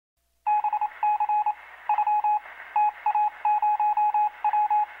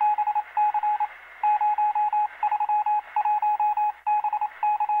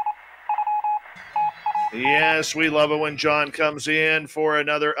Yes, we love it when Jon comes in for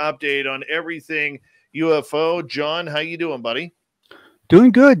another update on everything UFO. Jon, how you doing, buddy?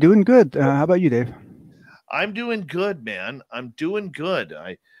 Doing good, doing good. How about you, Dave? I'm doing good, man. I'm doing good.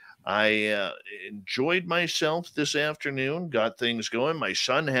 I enjoyed myself this afternoon. Got things going. My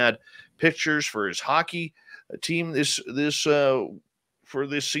son had pictures for his hockey team this for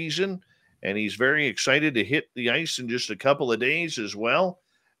this season, and he's very excited to hit the ice in just a couple of days as well.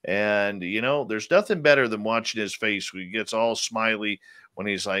 And there's nothing better than watching his face when he gets all smiley when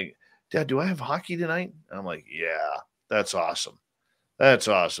he's like, "Dad, do I have hockey tonight?" And I'm like, "Yeah, that's awesome. That's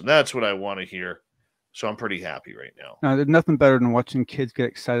awesome. That's what I want to hear." So I'm pretty happy right now. There's nothing better than watching kids get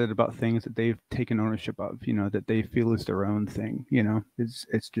excited about things that they've taken ownership of. That they feel is their own thing.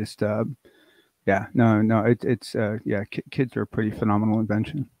 It's just yeah, kids are a pretty phenomenal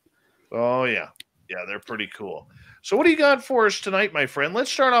invention. Oh yeah, they're pretty cool. So what do you got for us tonight, my friend?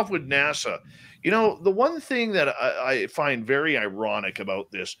 Let's start off with NASA. The one thing that I find very ironic about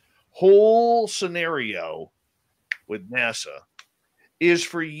this whole scenario with NASA is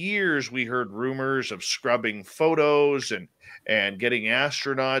for years we heard rumors of scrubbing photos and getting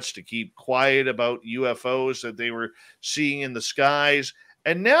astronauts to keep quiet about UFOs that they were seeing in the skies.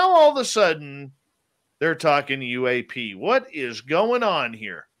 And now all of a sudden they're talking UAP. What is going on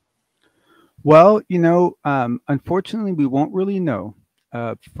here? Well, unfortunately, we won't really know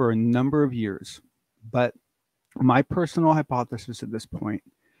for a number of years. But my personal hypothesis at this point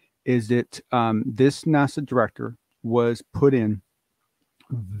is that this NASA director was put in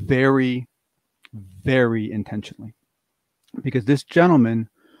very, very intentionally, because this gentleman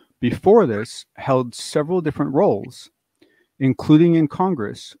before this held several different roles, including in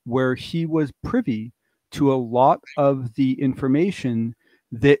Congress, where he was privy to a lot of the information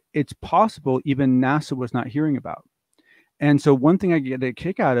that it's possible even NASA was not hearing about. And so one thing I get a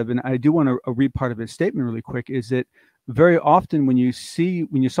kick out of, and I do want to read part of his statement really quick, is that very often when you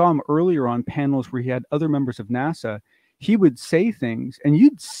saw him earlier on panels where he had other members of NASA, he would say things and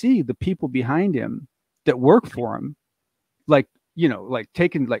you'd see the people behind him that work for him, like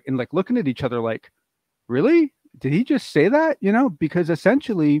taking and looking at each other like, really? Did he just say that? Because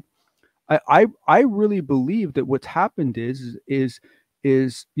essentially I really believe that what's happened is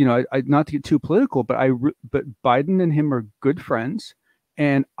I not to get too political, but but Biden and him are good friends,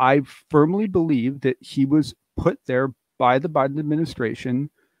 and I firmly believe that he was put there by the Biden administration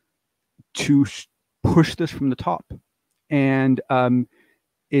to push this from the top, and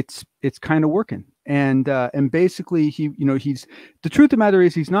it's kind of working. And basically he's the truth of the matter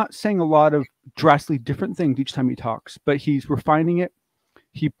is he's not saying a lot of drastically different things each time he talks, but he's refining it.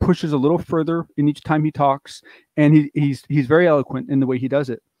 He pushes a little further in each time he talks, and he's very eloquent in the way he does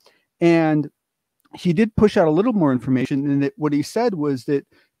it. And he did push out a little more information, and that what he said was that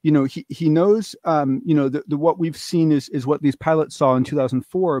he knows what we've seen is what these pilots saw in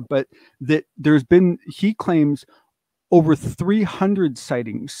 2004, but that there's been, he claims, over 300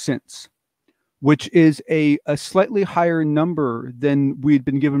 sightings since, which is a slightly higher number than we'd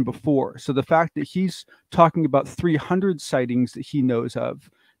been given before. So the fact that he's talking about 300 sightings that he knows of,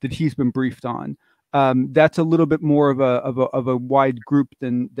 that he's been briefed on, that's a little bit more of a wide group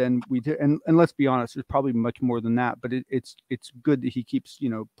than we did. And let's be honest, there's probably much more than that. But it's good that he keeps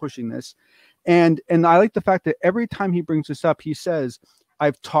pushing this. And I like the fact that every time he brings this up, he says,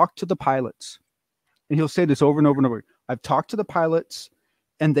 "I've talked to the pilots," and he'll say this over and over and over. "I've talked to the pilots,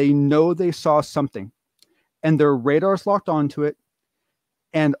 and they know they saw something, and their radar's locked onto it.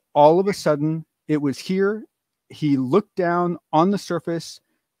 And all of a sudden it was here. He looked down on the surface.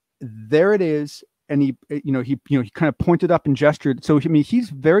 There it is." And he kind of pointed up and gestured. So, I mean, he's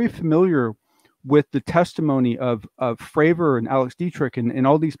very familiar with the testimony of Fravor and Alex Dietrich and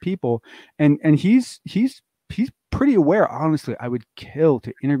all these people. And he's pretty aware. Honestly, I would kill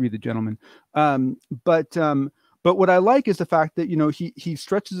to interview the gentleman. But what I like is the fact that, he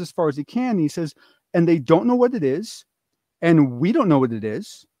stretches as far as he can. He says, and they don't know what it is, and we don't know what it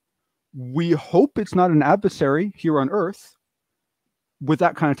is. We hope it's not an adversary here on Earth with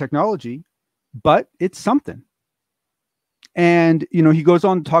that kind of technology, but it's something. And, he goes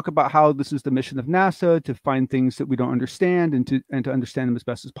on to talk about how this is the mission of NASA, to find things that we don't understand and to understand them as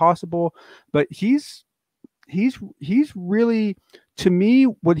best as possible. But he's really, to me,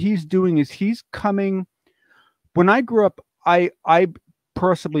 what he's doing is he's coming. When I grew up, I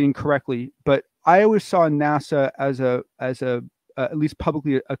possibly incorrectly, but I always saw NASA as a at least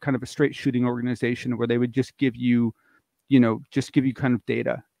publicly a kind of a straight shooting organization where they would just give you kind of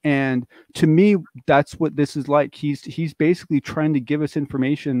data. And to me, that's what this is like. He's basically trying to give us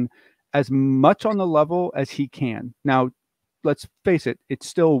information as much on the level as he can. Now, let's face it, it's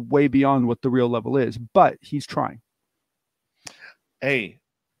still way beyond what the real level is, but he's trying. Hey,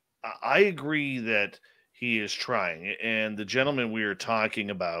 I agree that he is trying. And the gentleman we are talking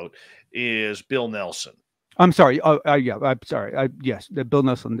about is Bill Nelson. I'm sorry. Yeah, I'm sorry. Yes, Bill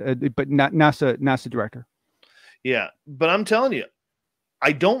Nelson, but not NASA director. Yeah, but I'm telling you,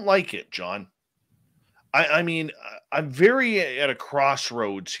 I don't like it, John. I mean, I'm very at a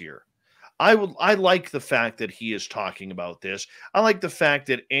crossroads here. I like the fact that he is talking about this. I like the fact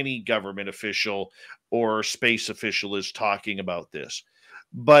that any government official or space official is talking about this.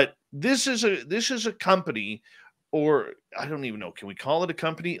 But this is a company, or I don't even know, can we call it a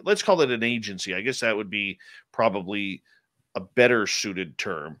company? Let's call it an agency. I guess that would be probably a better suited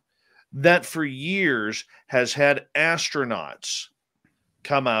term, that for years has had astronauts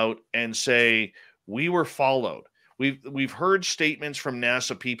come out and say, we were followed. We've heard statements from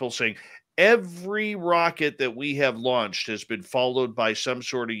NASA people saying every rocket that we have launched has been followed by some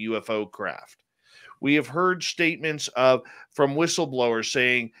sort of UFO craft. We have heard statements from whistleblowers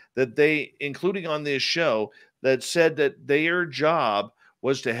saying that they, including on this show, that said that their job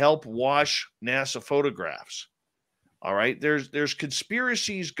was to help wash NASA photographs. All right. There's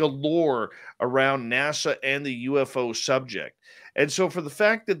conspiracies galore around NASA and the UFO subject. And so for the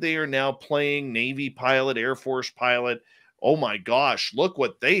fact that they are now playing Navy pilot, Air Force pilot, oh my gosh, look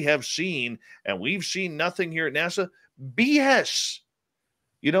what they have seen, and we've seen nothing here at NASA. BS.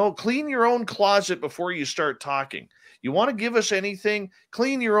 You know, clean your own closet before you start talking. You want to give us anything?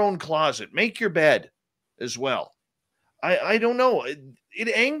 Clean your own closet. Make your bed as well. I don't know.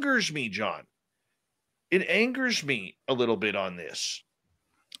 It angers me, John. It angers me a little bit on this.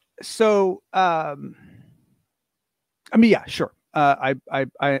 So, I mean, yeah, sure. I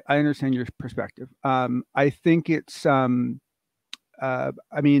understand your perspective. I think it's, I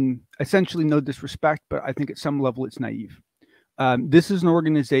mean, essentially no disrespect, but I think at some level it's naive. This is an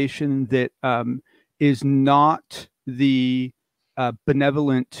organization that is not the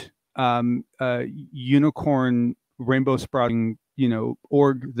benevolent unicorn rainbow sprouting,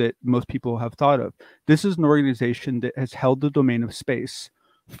 org that most people have thought of. This is an organization that has held the domain of space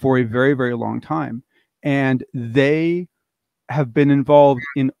for a very, very long time. And they have been involved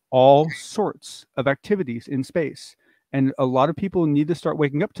in all sorts of activities in space. And a lot of people need to start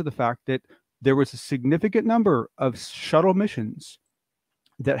waking up to the fact that there was a significant number of shuttle missions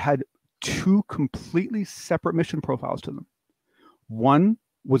that had two completely separate mission profiles to them. One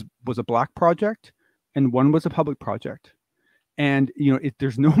was a black project, and one was a public project. And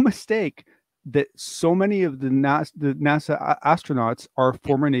there's no mistake that so many of the NASA astronauts are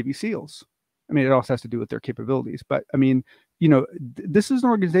former Navy SEALs. I mean, it also has to do with their capabilities, but I mean, this is an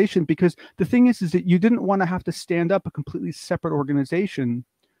organization, because the thing is that you didn't want to have to stand up a completely separate organization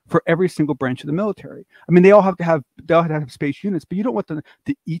for every single branch of the military. I mean, they all have to have space units, but you don't want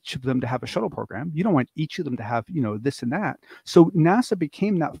each of them to have a shuttle program. You don't want each of them to have, this and that. So NASA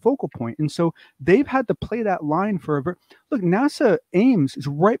became that focal point. And so they've had to play that line for look, NASA Ames is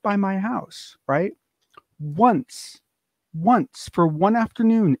right by my house, right? Once for one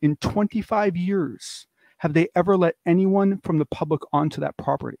afternoon in 25 years, have they ever let anyone from the public onto that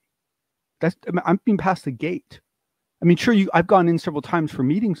property? I'm being past the gate. I mean, sure, I've gone in several times for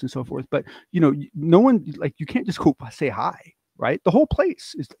meetings and so forth, but no one, like, you can't just go say hi, right? The whole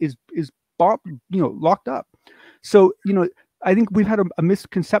place is locked up. So I think we've had a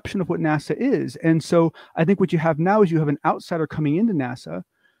misconception of what NASA is, and so I think what you have now is you have an outsider coming into NASA,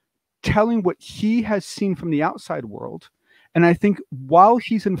 telling what he has seen from the outside world, and I think while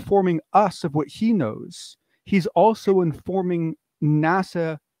he's informing us of what he knows, he's also informing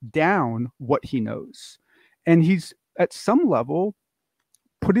NASA down what he knows, and he's at some level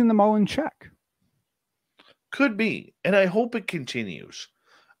putting them all in check. Could be. And I hope it continues.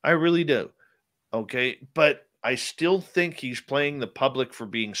 I really do. Okay. But I still think he's playing the public for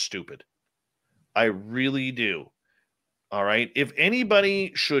being stupid. I really do. All right. If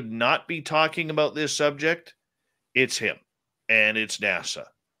anybody should not be talking about this subject, it's him, and it's NASA.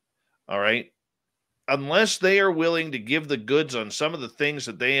 All right. Unless they are willing to give the goods on some of the things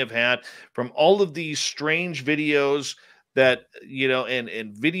that they have had from all of these strange videos that,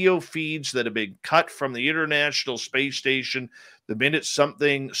 and video feeds that have been cut from the International Space Station, the minute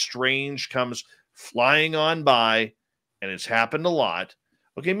something strange comes flying on by, and it's happened a lot.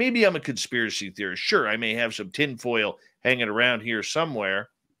 Okay, maybe I'm a conspiracy theorist. Sure, I may have some tinfoil hanging around here somewhere.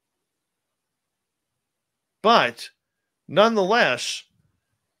 But nonetheless,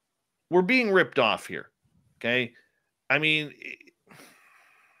 we're being ripped off here. Okay. I mean,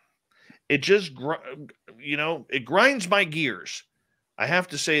 it just, it grinds my gears. I have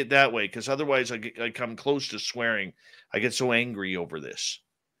to say it that way, because otherwise I come close to swearing. I get so angry over this.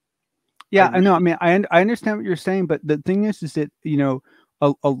 Yeah, I know. I mean, I understand what you're saying, but the thing is that, you know,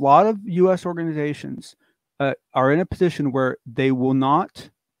 a lot of U.S. organizations are in a position where they will not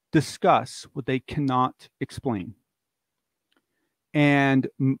discuss what they cannot explain. And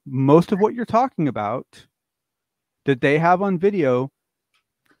most of what you're talking about that they have on video,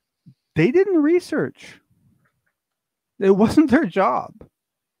 they didn't research. It wasn't their job.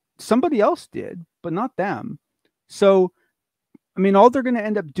 Somebody else did, but not them. So, I mean, all they're going to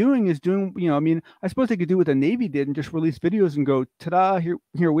end up doing is doing, you know, I mean, I suppose they could do what the Navy did and just release videos and go, ta-da,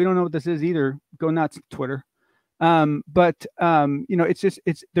 here, we don't know what this is either. Go nuts, Twitter. You know,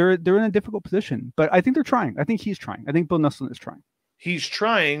 they're in a difficult position, but I think they're trying. I think he's trying. I think Bill Nelson is trying. He's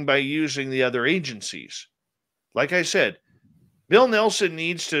trying by using the other agencies. Like I said, Bill Nelson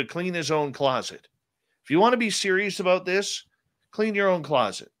needs to clean his own closet. If you want to be serious about this, clean your own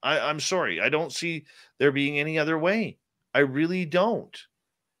closet. I'm sorry. I don't see there being any other way. I really don't.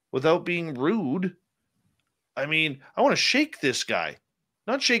 Without being rude. I mean, I want to shake this guy.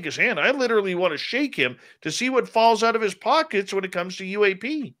 Not shake his hand. I literally want to shake him to see what falls out of his pockets when it comes to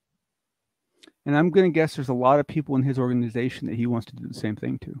UAP. And I'm going to guess there's a lot of people in his organization that he wants to do the same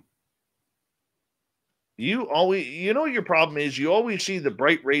thing to. You know, your problem is you always see the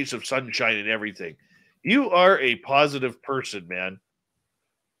bright rays of sunshine and everything. You are a positive person, man.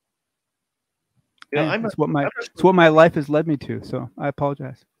 You know, it's what my life has led me to. So I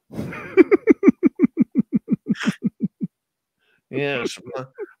apologize. Yes,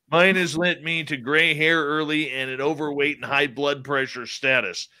 mine has led me to gray hair early and an overweight and high blood pressure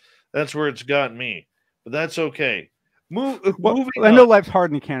status. That's where it's got me, but that's okay. Moving I know life's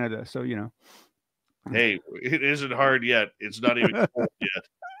hard in Canada, so you know. Hey, it isn't hard yet. It's not even cold yet.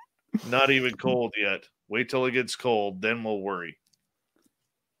 Not even cold yet. Wait till it gets cold, then we'll worry.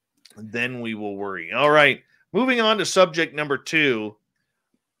 Then we will worry. All right, moving on to subject number 2.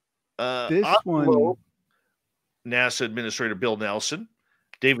 This one. NASA Administrator Bill Nelson,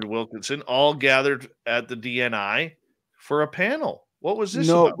 David Wilkinson, all gathered at the DNI for a panel. What was this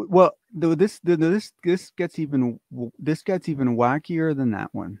about? Well, this gets even wackier than that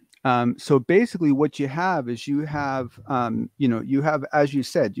one. So basically, what you have is you have, as you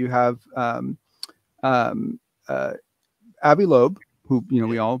said, you have Abby Loeb, who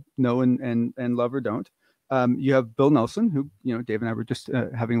we all know and love or don't. You have Bill Nelson, who Dave and I were just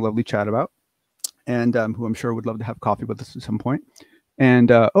having a lovely chat about, and who I'm sure would love to have coffee with us at some point.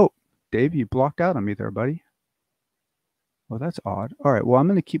 And oh, Dave, you blocked out on me there, buddy. Well, that's odd. All right. Well, I'm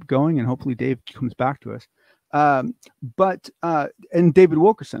going to keep going, and hopefully Dave comes back to us. And David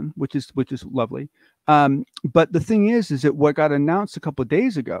Wilkerson, which is lovely. But the thing is that what got announced a couple of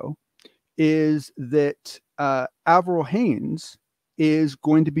days ago is that Avril Haines is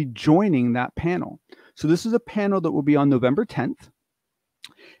going to be joining that panel. So this is a panel that will be on November 10th.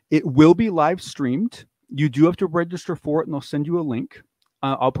 It will be live streamed. You do have to register for it, and they'll send you a link.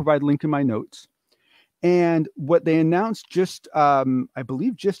 I'll provide a link in my notes. And what they announced just, I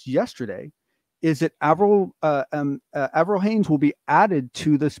believe, just yesterday, is that Avril Haines will be added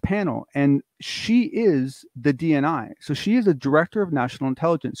to this panel, and she is the DNI. So she is the Director of National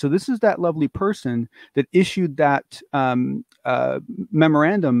Intelligence. So this is that lovely person that issued that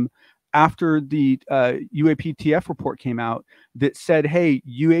memorandum after the UAPTF report came out that said, hey,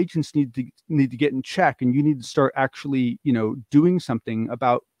 you agents need to get in check, and you need to start actually, doing something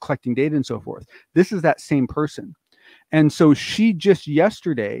about collecting data and so forth. This is that same person. And so she just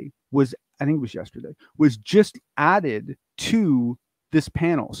yesterday was just added to this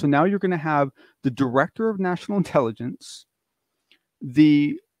panel. So now you're going to have the Director of National Intelligence,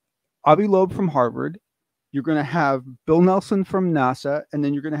 the Avi Loeb from Harvard, you're going to have Bill Nelson from NASA, and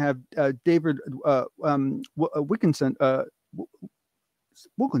then you're going to have David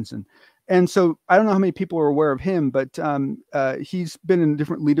Wilkinson. And so I don't know how many people are aware of him, but he's been in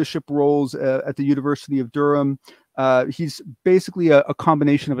different leadership roles at the University of Durham. He's basically a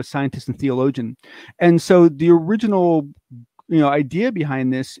combination of a scientist and theologian. And so the original, idea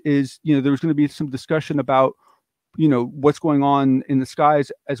behind this is, there was going to be some discussion about, what's going on in the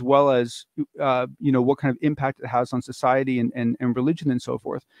skies, as well as, what kind of impact it has on society and religion and so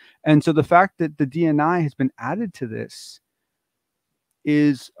forth. And so the fact that the DNI has been added to this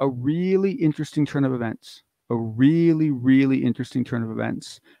is a really interesting turn of events,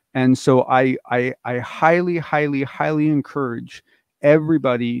 And so I highly, highly, highly encourage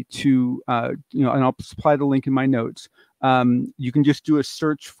everybody to, and I'll supply the link in my notes. You can just do a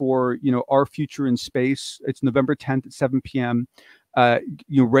search for, Our Future in Space. It's November 10th at 7 p.m.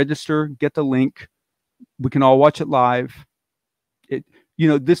 Register, get the link. We can all watch it live.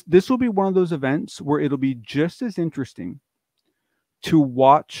 This will be one of those events where it'll be just as interesting to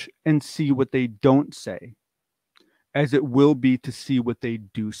watch and see what they don't say as it will be to see what they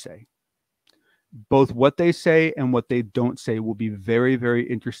do say. Both what they say and what they don't say will be very, very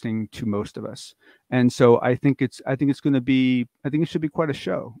interesting to most of us. And so I think it should be quite a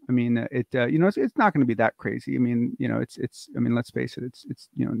show. I mean, it's not going to be that crazy. I mean, let's face it, it's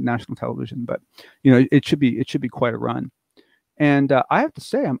national television, but it should be quite a run. And I have to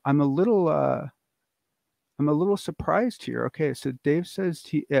say, I'm a little surprised here. Okay, so Dave says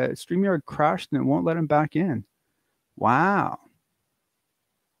StreamYard crashed and it won't let him back in. Wow.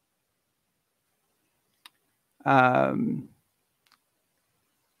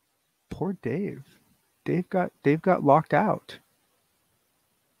 Poor Dave. Dave got locked out.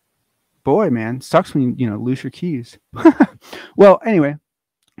 Boy, man, sucks when you lose your keys. Well, anyway,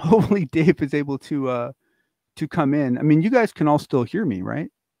 hopefully Dave is able to come in. I mean, you guys can all still hear me, right?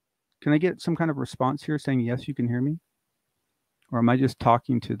 Can I get some kind of response here saying yes, you can hear me? Or am I just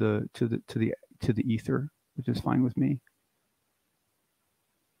talking to the ether, which is fine with me?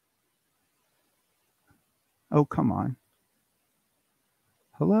 Oh, come on.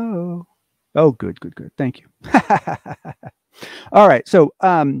 Hello. Oh, good. Thank you. All right. So,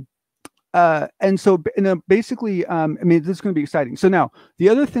 basically, I mean, this is going to be exciting. So now, the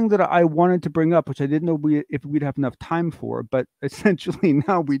other thing that I wanted to bring up, which I didn't know if we'd have enough time for, but essentially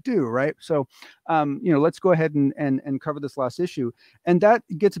now we do, right? So, let's go ahead and cover this last issue, and that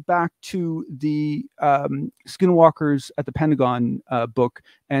gets back to the Skinwalkers at the Pentagon book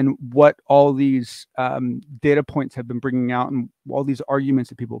and what all these data points have been bringing out and all these arguments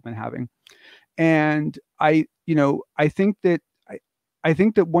that people have been having, and I think that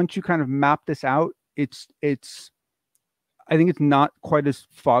once you kind of map this out, I think it's not quite as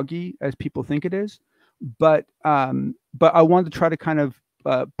foggy as people think it is, but I wanted to try to kind of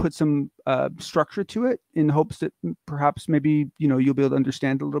put some structure to it in hopes that perhaps maybe you'll be able to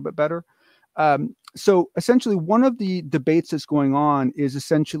understand it a little bit better. So essentially, one of the debates that's going on is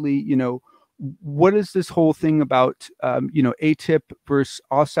essentially, what is this whole thing about, ATIP versus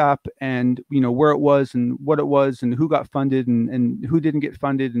OSAP and, where it was and what it was and who got funded and who didn't get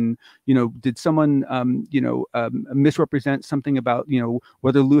funded. And, did someone, misrepresent something about,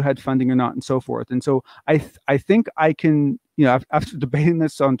 whether Lou had funding or not and so forth. And so I think I can, after debating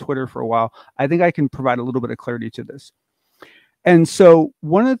this on Twitter for a while, I think I can provide a little bit of clarity to this. And so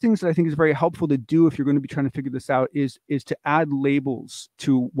one of the things that I think is very helpful to do if you're going to be trying to figure this out is to add labels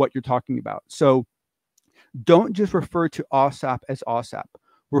to what you're talking about. So don't just refer to OSAP as OSAP.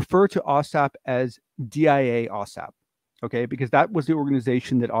 Refer to OSAP as DIA OSAP, okay? Because that was the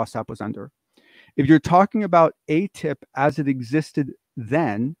organization that OSAP was under. If you're talking about ATIP as it existed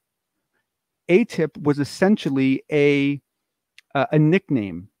then, ATIP was essentially a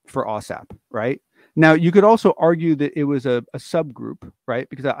nickname for OSAP, right? Now, you could also argue that it was a subgroup, right?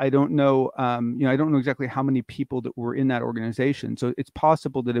 Because I don't know, I don't know exactly how many people that were in that organization. So it's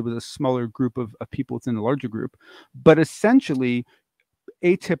possible that it was a smaller group of people within the larger group. But essentially,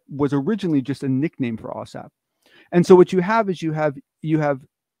 ATIP was originally just a nickname for OSAP. And so what you have is you have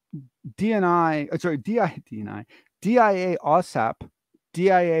DIA OSAP,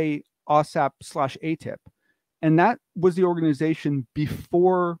 DIA OSAP / ATIP. And that was the organization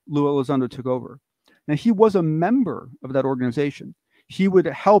before Lou Elizondo took over. Now, he was a member of that organization. He would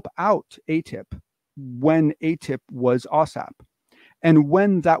help out ATIP when ATIP was OSAP. And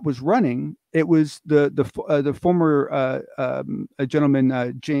when that was running, it was the former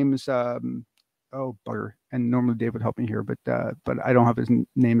gentleman, James, bugger. And normally Dave would help me here, but I don't have his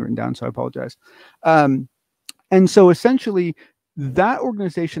name written down, so I apologize. And so essentially, that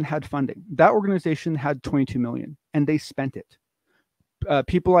organization had funding. That organization had 22 million, and they spent it.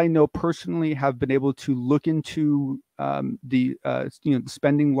 People I know personally have been able to look into the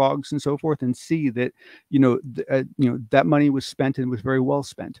spending logs and so forth, and see that that money was spent and was very well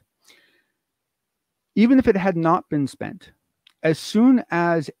spent. Even if it had not been spent, as soon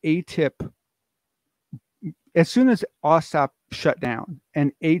as OSAP shut down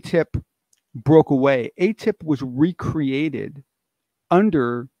and ATIP broke away, ATIP was recreated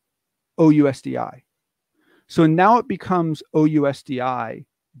under OUSDI. So now it becomes OUSDI-ATIP.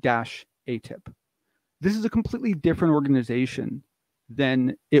 This is a completely different organization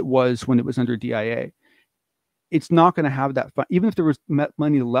than it was when it was under DIA. It's not going to have that fun. Even if there was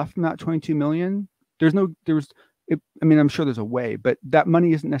money left from that 22 million, I'm sure there's a way, but that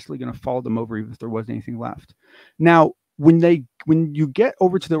money isn't necessarily going to follow them over even if there was anything left. Now, when you get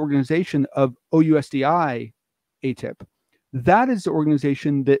over to the organization of OUSDI-ATIP, that is the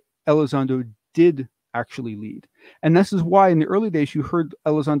organization that Elizondo did actually lead. And this is why in the early days, you heard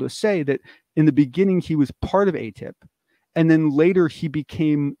Elizondo say that in the beginning, he was part of ATIP. And then later he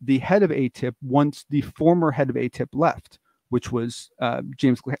became the head of ATIP once the former head of ATIP left, which was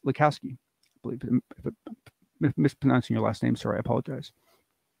James Lukowski. I believe. If I'm mispronouncing your last name, sorry, I apologize.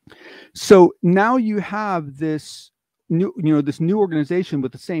 So now you have this new, this new organization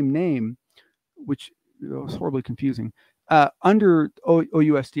with the same name, which was horribly confusing, under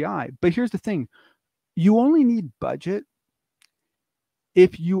OUSDI. But here's the thing. You only need budget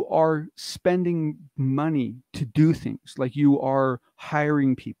if you are spending money to do things, like you are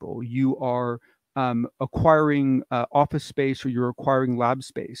hiring people, you are acquiring office space, or you're acquiring lab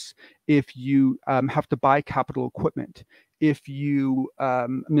space, if you have to buy capital equipment, if you, I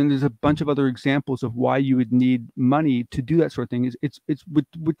mean, there's a bunch of other examples of why you would need money to do that sort of thing. It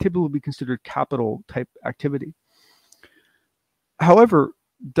would typically be considered capital type activity. However,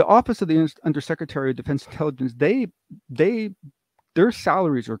 the Office of the Undersecretary of Defense Intelligence, their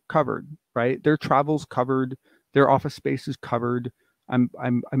salaries are covered, right? Their travel's covered, their office space is covered.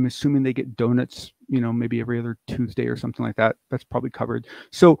 I'm assuming they get donuts, maybe every other Tuesday or something like that. That's probably covered.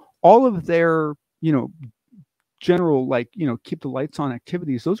 So all of their, general, keep the lights on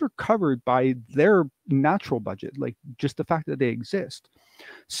activities, those are covered by their natural budget, like just the fact that they exist.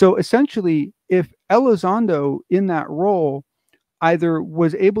 So essentially, if Elizondo in that role either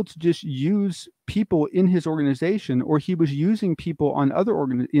was able to just use people in his organization, or he was using people on other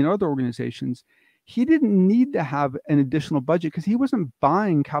organizations, he didn't need to have an additional budget because he wasn't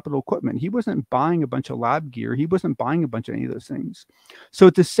buying capital equipment. He wasn't buying a bunch of lab gear. He wasn't buying a bunch of any of those things. So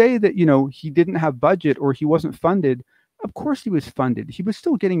to say that, he didn't have budget or he wasn't funded, of course he was funded. He was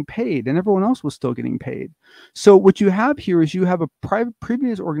still getting paid, and everyone else was still getting paid. So what you have here is you have a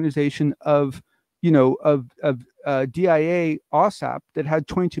previous organization of DIA OSAP that had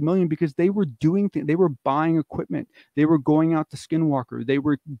 22 million because they were doing things. They were buying equipment. They were going out to Skinwalker. They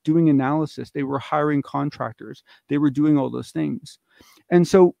were doing analysis. They were hiring contractors. They were doing all those things. And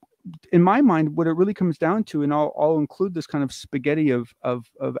so in my mind, what it really comes down to, and I'll include this kind of spaghetti of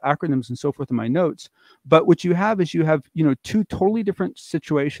acronyms and so forth in my notes, but what you have is two totally different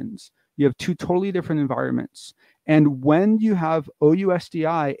situations. You have two totally different environments. And when you have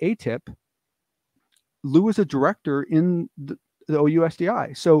OUSDI ATIP, Lou is a director in the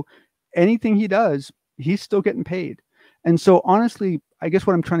OUSDI. So anything he does, he's still getting paid. And so honestly, I guess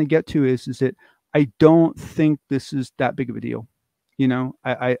what I'm trying to get to is that I don't think this is that big of a deal.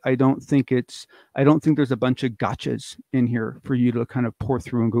 I don't think there's a bunch of gotchas in here for you to kind of pour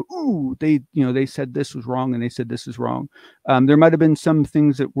through and go, ooh, they said this was wrong and they said this is wrong. There might have been some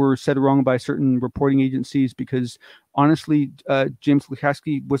things that were said wrong by certain reporting agencies because honestly, James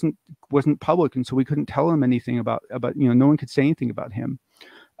Lukowski wasn't public, and so we couldn't tell him anything about no one could say anything about him.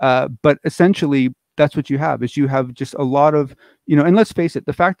 But essentially, that's what you have just a lot of, and let's face it,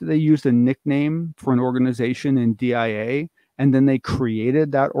 the fact that they used a nickname for an organization in DIA, and then they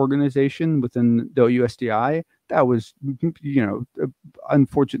created that organization within the OUSDI, that was,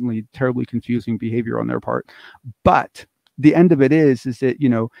 unfortunately, terribly confusing behavior on their part. But the end of it is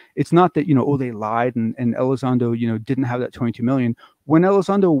that, it's not that, they lied and Elizondo, didn't have that 22 million. When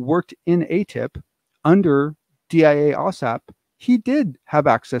Elizondo worked in ATIP under DIA OSAP, he did have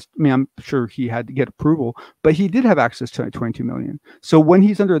access. I mean, I'm sure he had to get approval, but he did have access to 22 million. So when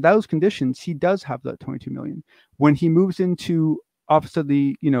he's under those conditions, he does have that 22 million. When he moves into Office of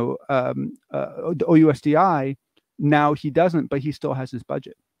the, the OUSDI, now he doesn't, but he still has his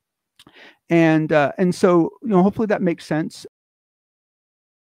budget. And so, hopefully that makes sense.